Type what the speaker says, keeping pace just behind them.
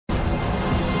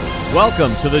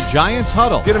Welcome to the Giants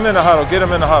Huddle. Get him in the huddle, get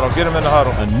him in the huddle, get him in the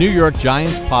huddle. A New York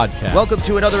Giants podcast. Welcome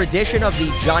to another edition of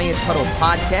the Giants Huddle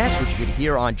podcast, which you can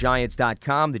hear on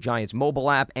Giants.com, the Giants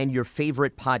mobile app, and your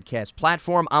favorite podcast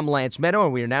platform. I'm Lance Meadow,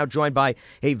 and we are now joined by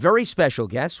a very special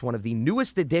guest, one of the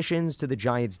newest additions to the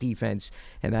Giants defense,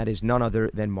 and that is none other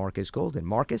than Marcus Golden.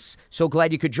 Marcus, so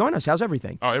glad you could join us. How's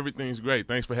everything? Oh, everything's great.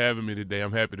 Thanks for having me today.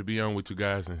 I'm happy to be on with you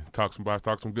guys and talk some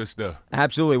good stuff.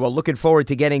 Absolutely. Well, looking forward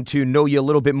to getting to know you a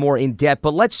little bit more in depth,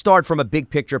 but let's start from a big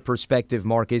picture perspective,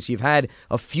 Marcus. You've had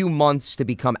a few months to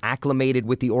become acclimated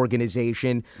with the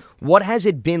organization. What has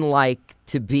it been like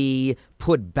to be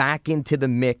put back into the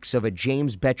mix of a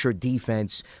James Bettcher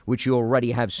defense, which you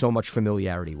already have so much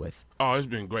familiarity with? Oh, it's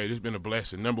been great. It's been a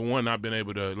blessing. Number one, I've been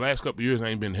able to – last couple of years I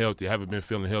ain't been healthy. I haven't been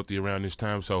feeling healthy around this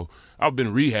time, so I've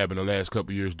been rehabbing the last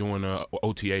couple of years doing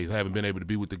OTAs. I haven't been able to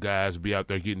be with the guys, be out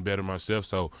there getting better myself,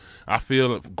 so I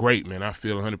feel great, man. I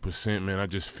feel 100%, man. I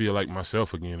just feel like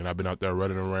myself again, and I've been out there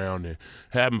running around and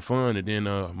having fun, and then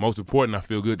most important, I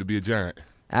feel good to be a Giant.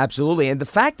 Absolutely. And the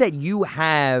fact that you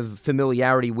have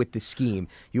familiarity with the scheme,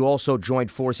 you also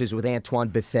joined forces with Antoine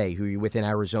Bethea, who you're with in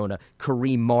Arizona,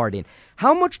 Kareem Martin.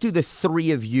 How much do the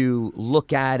three of you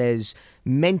look at as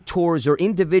mentors or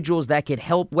individuals that could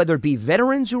help, whether it be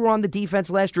veterans who were on the defense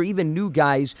last year, or even new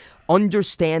guys,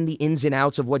 understand the ins and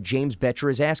outs of what James Bettcher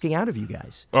is asking out of you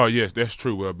guys? Oh, yes, that's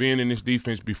true. Being in this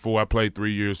defense before, I played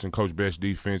 3 years in Coach Bett's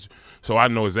defense, so I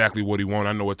know exactly what he wants.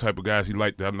 I know what type of guys he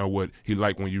liked. I know what he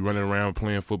liked when you're running around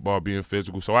playing football, being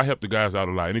physical. So I help the guys out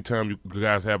a lot. Anytime you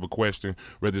guys have a question,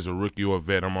 whether it's a rookie or a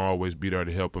vet, I'm always be there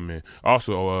to help them. And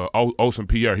also, Olsen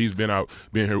Pierre, he's been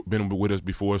with us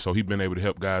before, so he's been able to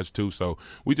help guys too. So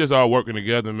we just all working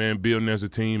together, man, building as a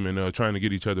team and trying to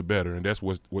get each other better, and that's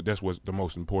what's the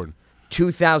most important.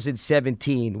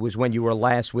 2017 was when you were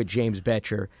last with James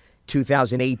Bettcher.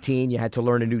 2018, you had to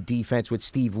learn a new defense with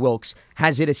Steve Wilks.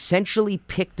 Has it essentially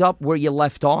picked up where you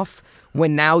left off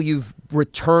when now you've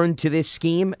returned to this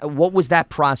scheme? What was that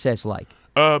process like?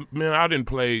 Man, I didn't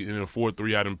play in a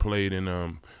 4-3. I didn't play in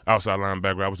outside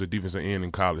linebacker. I was a defensive end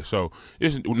in college. So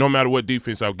it's, no matter what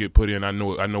defense I get put in, I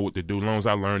know what to do. As long as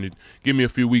I learn it, give me a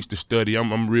few weeks to study.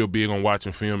 I'm real big on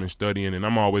watching film and studying, and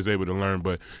I'm always able to learn.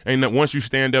 But once you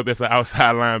stand up as an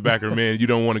outside linebacker, man, you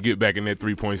don't want to get back in that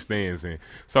 3-point stance. And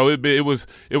so it was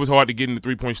hard to get in the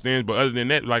 3-point stance. But other than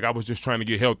that, like, I was just trying to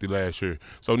get healthy last year.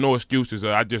 So no excuses.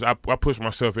 I push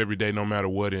myself every day, no matter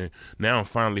what. And now I'm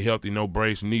finally healthy, no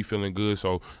brace, knee feeling good.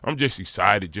 So I'm just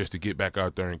excited just to get back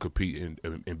out there and compete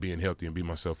and being healthy and be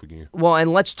myself again. Well,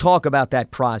 and let's talk about that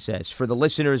process. For the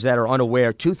listeners that are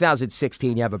unaware,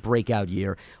 2016, you have a breakout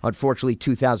year. Unfortunately,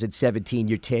 2017,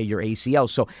 you tear your ACL.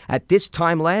 So at this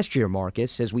time last year,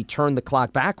 Marcus, as we turn the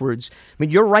clock backwards, I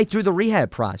mean, you're right through the rehab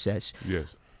process.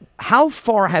 Yes. How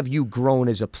far have you grown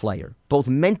as a player, both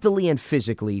mentally and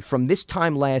physically, from this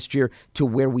time last year to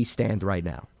where we stand right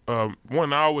now?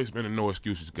 One, I always been a no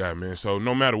excuses guy, man. So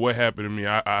no matter what happened to me,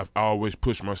 I always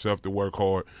push myself to work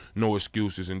hard, no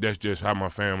excuses, and that's just how my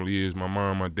family is. My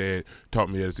mom, my dad taught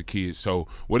me that as a kid. So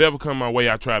whatever come my way,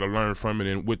 I try to learn from it.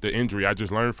 And with the injury, I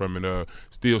just learned from it.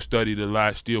 Still studied a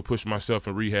lot, still push myself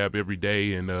in rehab every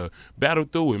day, and battle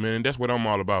through it, man. That's what I'm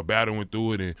all about, battling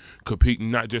through it and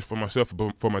competing not just for myself,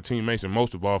 but for my teammates, and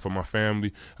most of all for my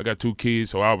family. I got 2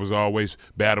 kids, so I was always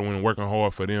battling and working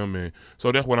hard for them, and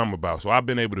so that's what I'm about. So I've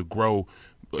been able to grow.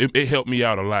 It helped me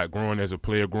out a lot, growing as a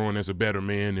player, growing as a better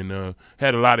man, and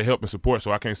had a lot of help and support,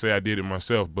 so I can't say I did it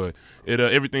myself, but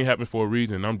everything happened for a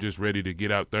reason. I'm just ready to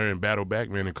get out there and battle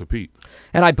back, man, and compete.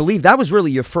 And I believe that was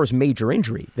really your first major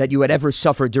injury that you had ever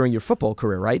suffered during your football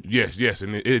career, right? Yes,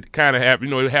 and it kind of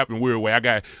happened, it happened a weird way. I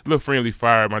got a little friendly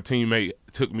fire. My teammate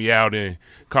took me out and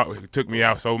took me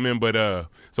out, so man, but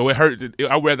so it hurt.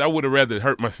 I would have rather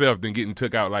hurt myself than getting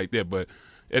took out like that, but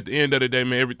at the end of the day,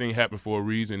 man, everything happened for a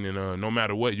reason, and no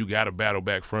matter what, you got to battle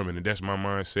back from it, and that's my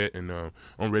mindset, and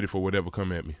I'm ready for whatever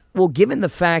come at me. Well, given the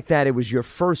fact that it was your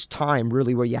first time,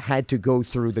 really, where you had to go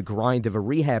through the grind of a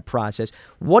rehab process,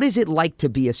 what is it like to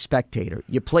be a spectator?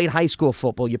 You played high school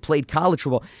football, you played college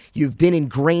football, you've been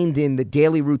ingrained in the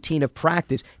daily routine of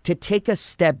practice. To take a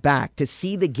step back, to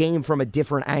see the game from a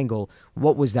different angle,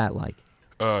 what was that like?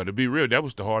 To be real, that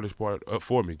was the hardest part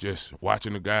for me, just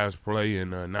watching the guys play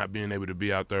and not being able to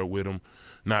be out there with them,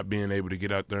 not being able to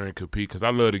get out there and compete, because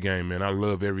I love the game, man. I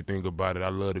love everything about it. I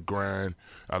love the grind.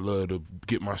 I love to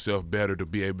get myself better, to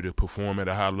be able to perform at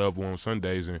a high level on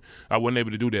Sundays, and I wasn't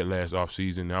able to do that last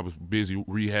offseason. I was busy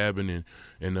rehabbing,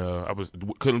 and I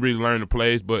couldn't really learn the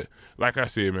plays, but like I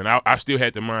said, man, I still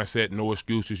had the mindset, no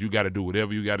excuses. You got to do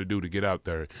whatever you got to do to get out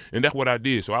there, and that's what I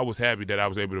did. So I was happy that I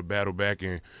was able to battle back,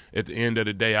 and at the end of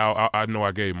the day, I know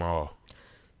I gave my all.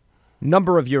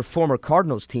 Number of your former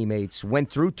Cardinals teammates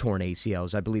went through torn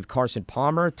ACLs. I believe Carson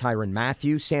Palmer, Tyrann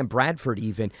Mathieu, Sam Bradford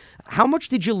even. How much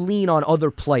did you lean on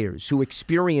other players who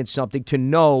experienced something to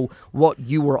know what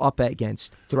you were up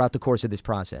against throughout the course of this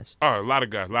process? Oh, a lot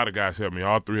of guys helped me.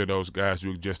 All three of those guys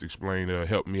you just explained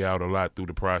helped me out a lot through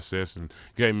the process and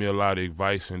gave me a lot of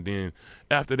advice. And then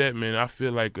after that, man, I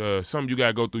feel like something you got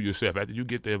to go through yourself. After you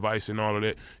get the advice and all of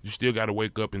that, you still got to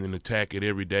wake up and then attack it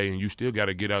every day, and you still got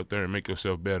to get out there and make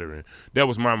yourself better. And that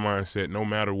was my mindset. No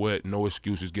matter what, no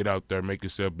excuses. Get out there, make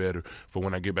yourself better. For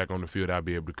when I get back on the field, I'll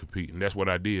be able to compete. And that's what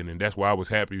I did. And that's why I was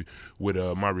happy with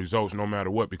my results no matter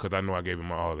what, because I know I gave it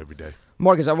my all every day.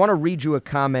 Marcus, I want to read you a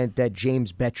comment that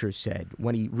James Bettcher said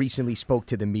when he recently spoke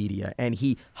to the media, and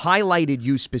he highlighted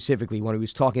you specifically when he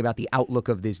was talking about the outlook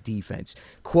of this defense.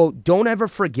 Quote, "Don't ever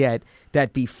forget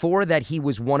that before that he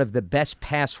was one of the best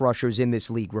pass rushers in this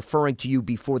league," referring to you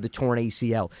before the torn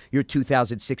ACL, your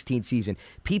 2016 season.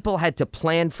 "People had to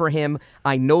plan for him.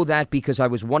 I know that because I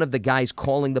was one of the guys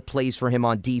calling the plays for him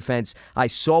on defense. I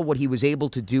saw what he was able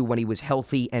to do when he was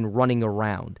healthy and running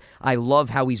around. I love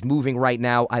how he's moving right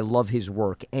now. I love his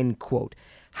work," end quote.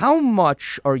 How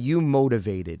much are you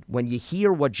motivated when you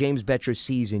hear what James Bettcher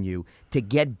sees in you to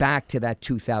get back to that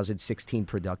 2016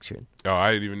 production? Oh,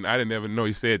 I didn't ever know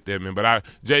he said that, man. But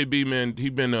JB, man, he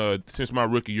been since my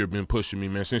rookie year been pushing me,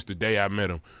 man. Since the day I met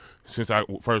him. Since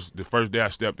the first day I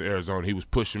stepped to Arizona, he was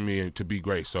pushing me to be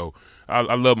great. So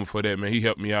I love him for that, man. He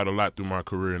helped me out a lot through my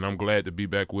career, and I'm glad to be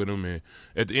back with him. And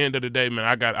at the end of the day, man,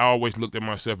 I always looked at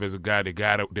myself as a guy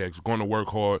that's going to work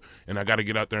hard, and I got to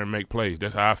get out there and make plays.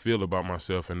 That's how I feel about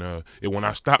myself. And when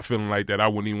I stopped feeling like that, I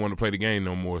wouldn't even want to play the game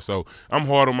no more. So I'm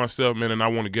hard on myself, man, and I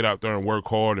want to get out there and work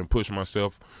hard and push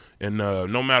myself. And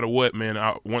no matter what, man,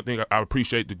 one thing I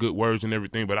appreciate the good words and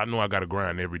everything, but I know I got to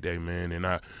grind every day, man. And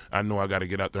I know I got to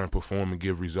get out there and perform and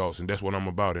give results. And that's what I'm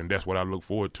about. And that's what I look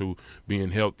forward to, being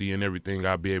healthy and everything.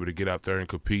 I'll be able to get out there and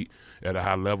compete at a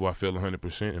high level. I feel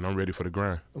 100%, and I'm ready for the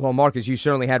grind. Well, Marcus, you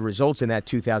certainly had results in that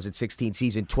 2016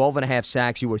 season. 12.5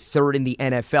 sacks. You were third in the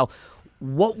NFL.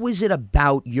 What was it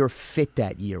about your fit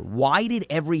that year? Why did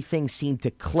everything seem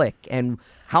to click? And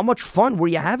how much fun were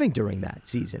you having during that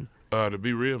season? To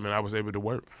be real, man, I was able to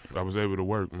work.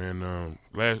 Man.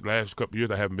 Last couple of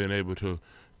years, I haven't been able to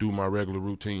do my regular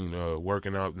routine,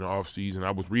 working out in the off season.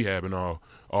 I was rehabbing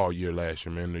all year last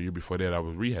year, man. The year before that, I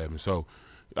was rehabbing. So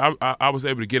I was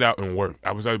able to get out and work.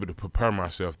 I was able to prepare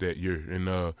myself that year,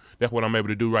 and that's what I'm able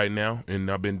to do right now.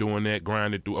 And I've been doing that,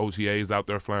 grinding through OTAs, out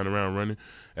there flying around running.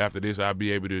 After this, I'll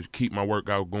be able to keep my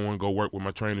workout going, go work with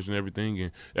my trainers and everything,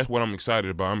 and that's what I'm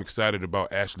excited about. I'm excited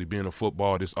about actually being a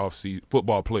football player this offseason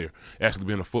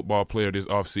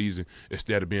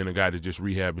instead of being a guy that's just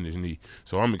rehabbing his knee.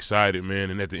 So I'm excited, man,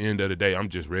 and at the end of the day, I'm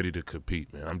just ready to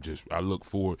compete, man. I look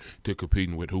forward to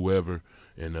competing with whoever,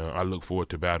 and I look forward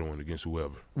to battling against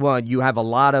whoever. Well, you have a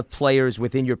lot of players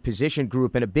within your position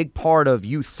group, and a big part of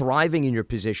you thriving in your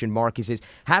position, Marcus, is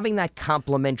having that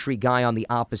complementary guy on the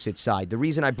opposite side. The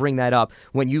reason I bring that up,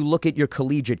 when you look at your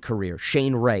collegiate career,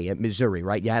 Shane Ray at Missouri,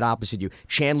 right? You had opposite you,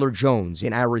 Chandler Jones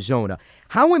in Arizona.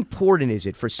 How important is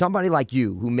it for somebody like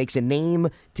you who makes a name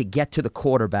to get to the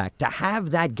quarterback to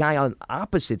have that guy on the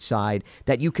opposite side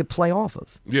that you could play off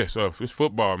of? Yes, it's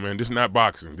football, man. This is not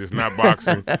boxing.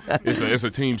 It's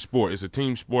a team sport. It's a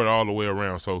team sport all the way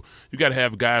around. So you got to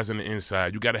have guys on the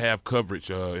inside. You got to have coverage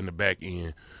in the back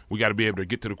end. We got to be able to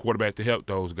get to the quarterback to help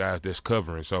those guys that's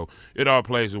covering. So it all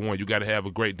plays in one. You got to have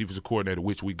a great defensive coordinator,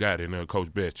 which we got in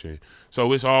Coach Betch.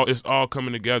 So it's all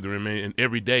coming together. And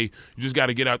every day you just got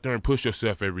to get out there and push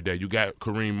yourself every day. You got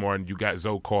Kareem Martin, you got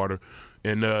Zoe Carter,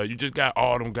 and you just got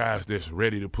all them guys that's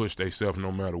ready to push themselves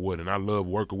no matter what. And I love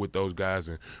working with those guys.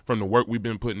 And from the work we've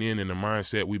been putting in and the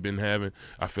mindset we've been having,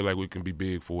 I feel like we can be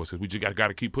big for us. Because we just got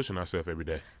to keep pushing ourselves every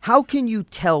day. How can you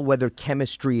tell whether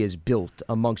chemistry is built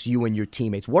amongst you and your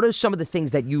teammates? What are some of the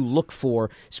things that you look for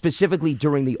specifically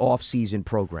during the off-season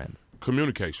program?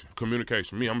 Communication.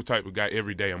 Me, I'm the type of guy,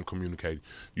 every day I'm communicating.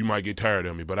 You might get tired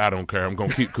of me, but I don't care. I'm going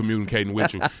to keep communicating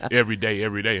with you every day.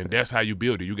 And that's how you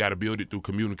build it. You got to build it through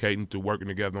communicating, to working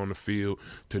together on the field,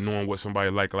 to knowing what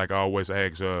somebody like. Like I always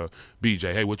ask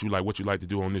BJ, hey, what you like to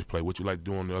do on this play? What you like to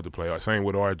do on the other play? Same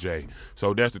with RJ.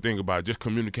 So that's the thing about it, just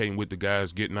communicating with the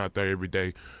guys, getting out there every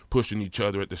day, pushing each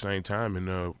other at the same time.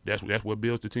 And that's what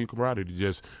builds the team camaraderie,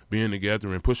 just being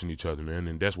together and pushing each other, man.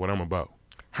 And that's what I'm about.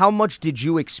 How much did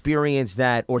you experience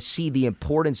that or see the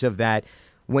importance of that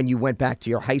when you went back to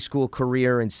your high school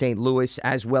career in St. Louis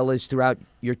as well as throughout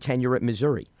your tenure at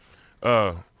Missouri?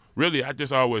 Really,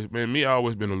 I've always been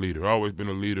a leader. Always been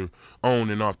a leader on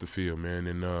and off the field, man.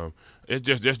 And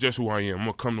that's just who I am. I'm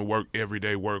going to come to work every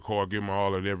day, work hard, give my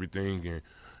all at everything. And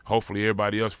hopefully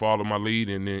everybody else follow my lead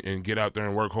and get out there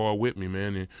and work hard with me,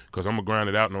 man. Because I'm going to grind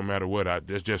it out no matter what.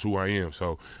 That's just who I am.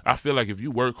 So I feel like if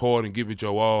you work hard and give it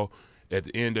your all, at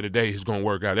the end of the day, it's going to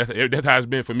work out. That's how it's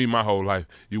been for me my whole life.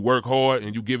 You work hard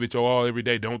and you give it your all every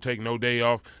day. Don't take no day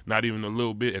off, not even a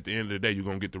little bit. At the end of the day, you're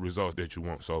going to get the results that you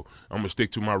want. So I'm going to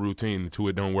stick to my routine until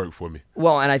it don't work for me.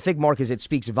 Well, and I think, Marcus, it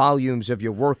speaks volumes of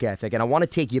your work ethic. And I want to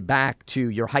take you back to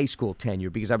your high school tenure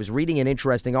because I was reading an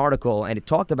interesting article, and it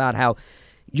talked about how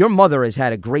your mother has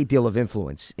had a great deal of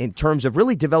influence in terms of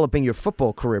really developing your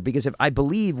football career because I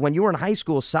believe when you were in high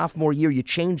school, sophomore year, you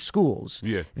changed schools.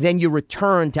 Yeah. Then you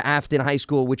returned to Afton High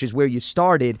School, which is where you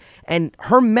started. And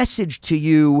her message to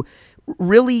you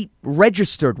really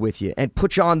registered with you and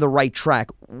put you on the right track.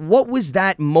 What was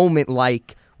that moment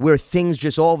like where things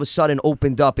just all of a sudden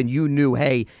opened up and you knew,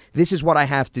 hey, this is what I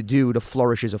have to do to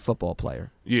flourish as a football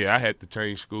player? Yeah, I had to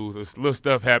change schools. This little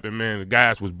stuff happened, man. The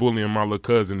guys was bullying my little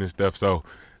cousin and stuff, so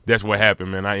that's what happened,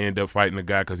 man. I ended up fighting the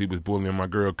guy because he was bullying my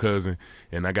girl cousin,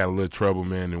 and I got a little trouble,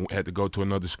 man, and had to go to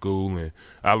another school. And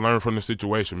I learned from the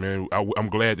situation, man. I'm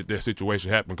glad that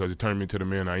situation happened because it turned me to the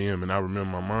man I am. And I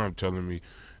remember my mom telling me,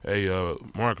 hey,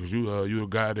 Marcus, you a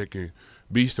guy that can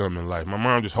be something in life. My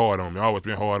mom just hard on me, always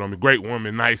been hard on me. Great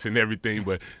woman, nice and everything,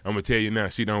 but I'm going to tell you now,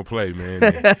 she don't play, man.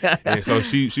 And so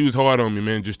she was hard on me,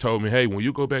 man, just told me, hey, when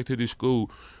you go back to this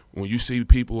school, when you see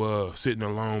people sitting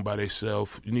alone by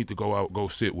themselves, you need to go out, go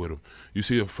sit with them. You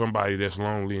see somebody that's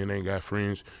lonely and ain't got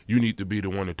friends, you need to be the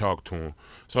one to talk to them.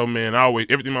 So, man,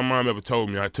 everything my mom ever told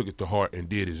me, I took it to heart and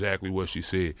did exactly what she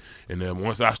said. And then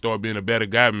once I started being a better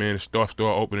guy, man, stuff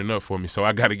started opening up for me. So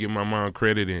I got to give my mom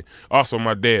credit. And also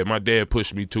my dad. My dad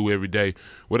pushed me, too, every day.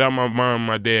 Without my mom and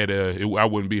my dad, I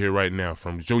wouldn't be here right now.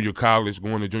 From junior college,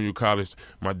 going to junior college,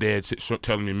 my dad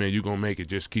telling me, man, you're going to make it.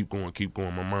 Just keep going, keep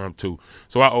going. My mom, too.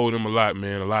 So I owe them a lot,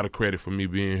 man, a lot of credit for me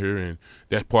being here. And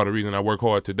that's part of the reason I work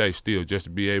hard today still, just to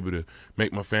be able to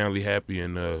make my family happy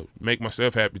and make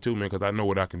myself happy, too, man, because I know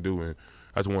what I can do. And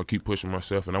I just want to keep pushing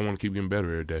myself, and I want to keep getting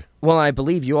better every day. Well, I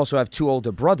believe you also have two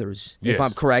older brothers, yes, if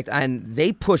I'm correct, and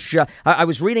they push you. I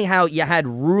was reading how you had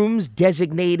rooms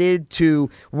designated to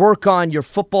work on your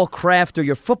football craft or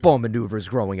your football maneuvers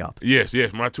growing up. Yes.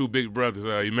 My two big brothers,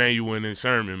 Emmanuel and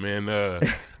Sherman, man.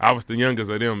 I was the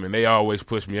youngest of them, and they always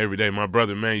pushed me every day. My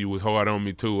brother Emmanuel was hard on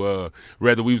me, too.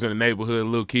 Whether we was in the neighborhood, a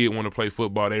little kid want to play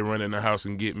football, they run in the house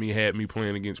and had me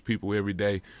playing against people every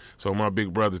day. So my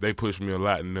big brothers, they pushed me a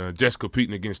lot, and just competing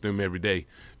against them every day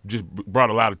just brought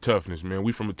a lot of toughness, man.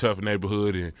 We from a tough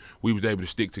neighborhood, and we was able to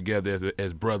stick together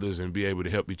as brothers and be able to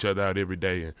help each other out every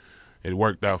day, and it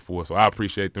worked out for us. So I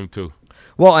appreciate them, too.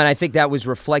 Well, and I think that was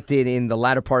reflected in the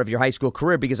latter part of your high school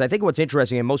career because I think what's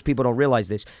interesting, and most people don't realize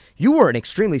this, you were an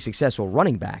extremely successful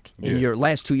running back in your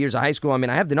last 2 years of high school. I mean,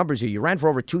 I have the numbers here. You ran for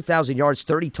over 2,000 yards,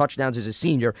 30 touchdowns as a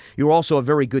senior. You were also a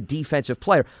very good defensive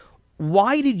player.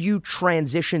 Why did you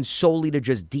transition solely to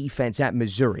just defense at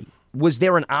Missouri? Was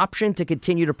there an option to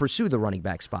continue to pursue the running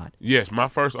back spot? Yes, my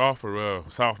first offer,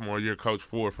 sophomore year, Coach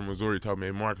Ford from Missouri told me,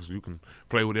 hey, Marcus, you can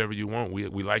play whatever you want. We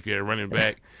like you at running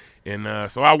back.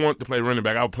 And so I wanted to play running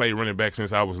back. I played running back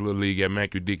since I was Little League at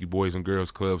Mackey-Dickey Boys and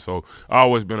Girls Club. So I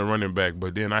always been a running back.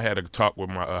 But then I had a talk with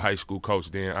my high school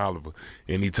coach, Dan Oliver,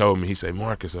 and he told me, he said,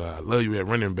 Marcus, I love you at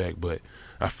running back, but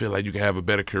I feel like you can have a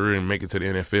better career and make it to the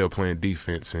NFL playing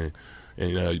defense and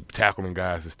tackling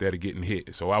guys instead of getting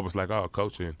hit. So I was like, oh,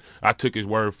 coach. And I took his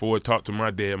word for it, talked to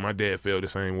my dad. My dad felt the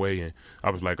same way. And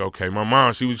I was like, okay. My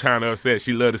mom, she was kind of upset.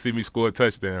 She loved to see me score a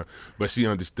touchdown. But she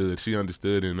understood.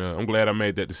 And I'm glad I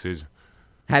made that decision.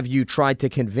 Have you tried to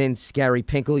convince Gary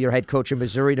Pinkel, your head coach in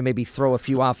Missouri, to maybe throw a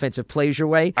few offensive plays your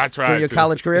way during your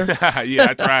college career? Yeah,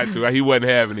 I tried to. He wasn't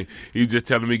having it. He was just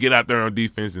telling me, get out there on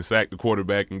defense and sack the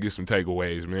quarterback and get some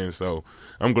takeaways, man. So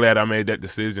I'm glad I made that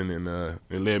decision, and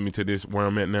it led me to this where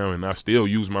I'm at now, and I still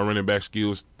use my running back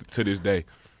skills to this day.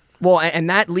 Well, and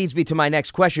that leads me to my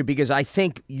next question because I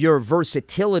think your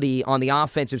versatility on the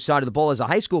offensive side of the ball as a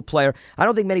high school player, I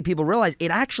don't think many people realize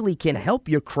it actually can help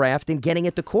your craft in getting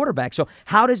at the quarterback. So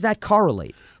how does that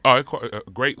correlate? Oh,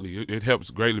 greatly. It helps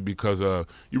greatly because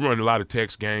you run a lot of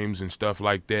text games and stuff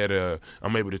like that.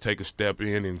 I'm able to take a step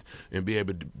in and be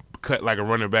able to cut like a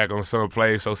running back on some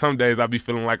plays. So some days I'll be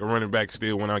feeling like a running back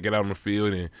still when I get out on the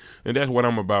field. And that's what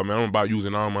I'm about, man. I'm about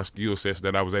using all my skill sets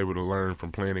that I was able to learn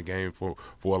from playing the game for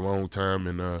a long time.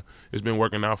 And it's been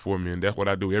working out for me. And that's what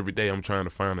I do every day. I'm trying to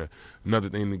find another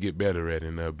thing to get better at.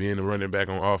 And being a running back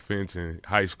on offense in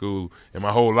high school and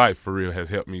my whole life, for real, has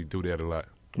helped me do that a lot.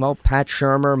 Well, Pat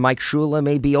Shurmur, Mike Shula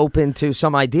may be open to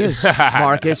some ideas,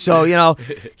 Marcus. So,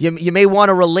 you may want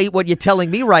to relate what you're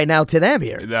telling me right now to them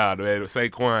here. Nah, man,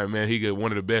 Saquon, man, he got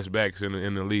one of the best backs in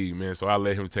the league, man. So I'll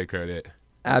let him take care of that.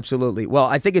 Absolutely. Well,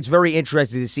 I think it's very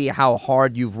interesting to see how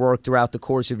hard you've worked throughout the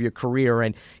course of your career.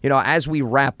 And, as we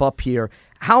wrap up here,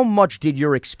 how much did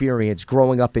your experience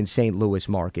growing up in St. Louis,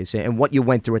 Marcus, and what you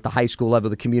went through at the high school level,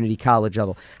 the community college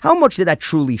level, how much did that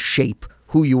truly shape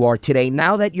who you are today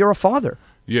now that you're a father?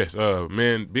 Yes,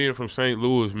 man, being from St.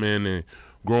 Louis, man, and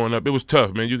growing up, it was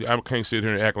tough, man. I can't sit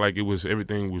here and act like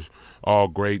everything was all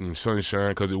great and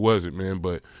sunshine, because it wasn't, man.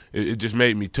 But it just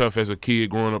made me tough as a kid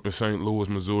growing up in St. Louis,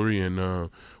 Missouri, and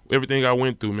everything I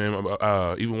went through, man.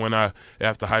 Even when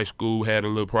after high school, had a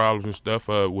little problems and stuff,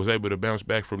 was able to bounce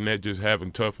back from that, just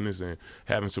having toughness and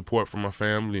having support from my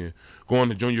family. And going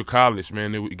to junior college,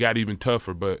 man, it got even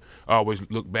tougher. But I always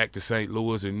look back to St.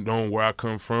 Louis and knowing where I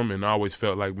come from, and I always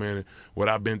felt like, man, what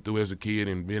I've been through as a kid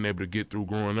and being able to get through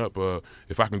growing up,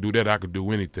 if I can do that, I could do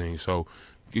anything. So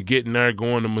getting there,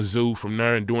 going to Mizzou from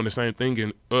there and doing the same thing.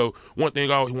 And one thing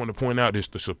I always want to point out is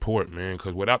the support, man,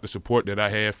 because without the support that I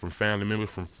had from family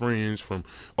members, from friends, from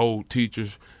old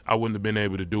teachers, I wouldn't have been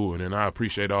able to do it. And I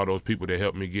appreciate all those people that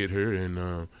helped me get here.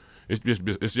 And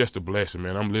it's just a blessing,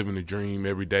 man. I'm living the dream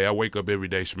every day. I wake up every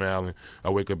day smiling. I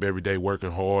wake up every day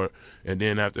working hard. And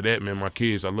then after that, man, my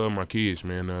kids, I love my kids,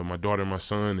 man, my daughter and my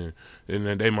son,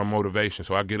 and they my motivation.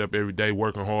 So I get up every day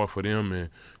working hard for them and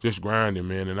just grinding,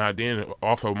 man. And I then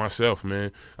off of myself,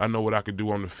 man, I know what I could do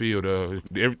on the field.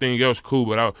 Everything else cool,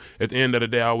 but at the end of the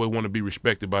day, I always want to be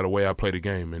respected by the way I play the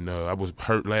game. And I was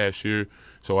hurt last year,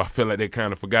 so I feel like they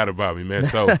kind of forgot about me, man.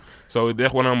 So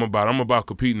that's what I'm about. I'm about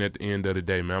competing at the end of the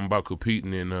day, man. I'm about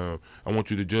competing, and I want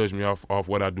you to judge me off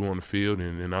what I do on the field,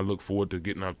 and I look forward to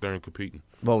getting out there and competing.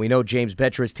 Well, we know James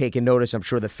Bettcher is taking notice. I'm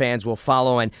sure the fans will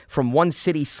follow. And from one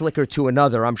city slicker to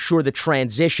another, I'm sure the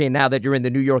transition, now that you're in the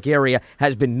New York area,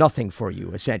 has been nothing for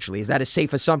you, essentially. Is that a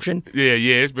safe assumption? Yeah,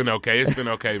 it's been okay. It's been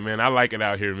okay, man. I like it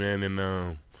out here, man,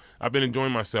 and I've been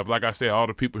enjoying myself. Like I said, all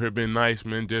the people here have been nice,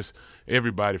 man, just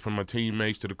everybody, from my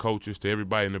teammates to the coaches to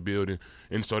everybody in the building.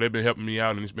 And so they've been helping me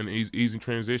out, and it's been an easy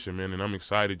transition, man. And I'm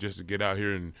excited just to get out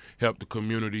here and help the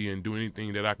community and do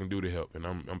anything that I can do to help. And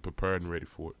I'm prepared and ready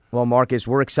for it. Well, Marcus,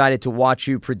 we're excited to watch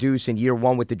you produce in year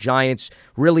one with the Giants.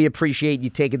 Really appreciate you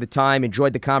taking the time.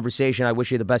 Enjoyed the conversation. I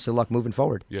wish you the best of luck moving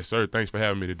forward. Yes, sir. Thanks for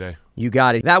having me today. You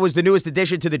got it. That was the newest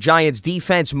addition to the Giants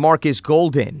defense, Marcus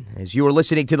Golden. As you were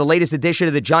listening to the latest edition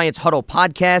of the Giants Huddle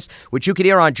podcast, which you can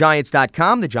hear on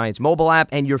Giants.com, the Giants mobile app,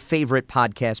 and your favorite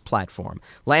podcast platform.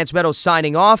 Lance Meadows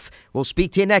signing off. We'll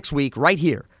speak to you next week right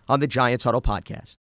here on the Giants Huddle podcast.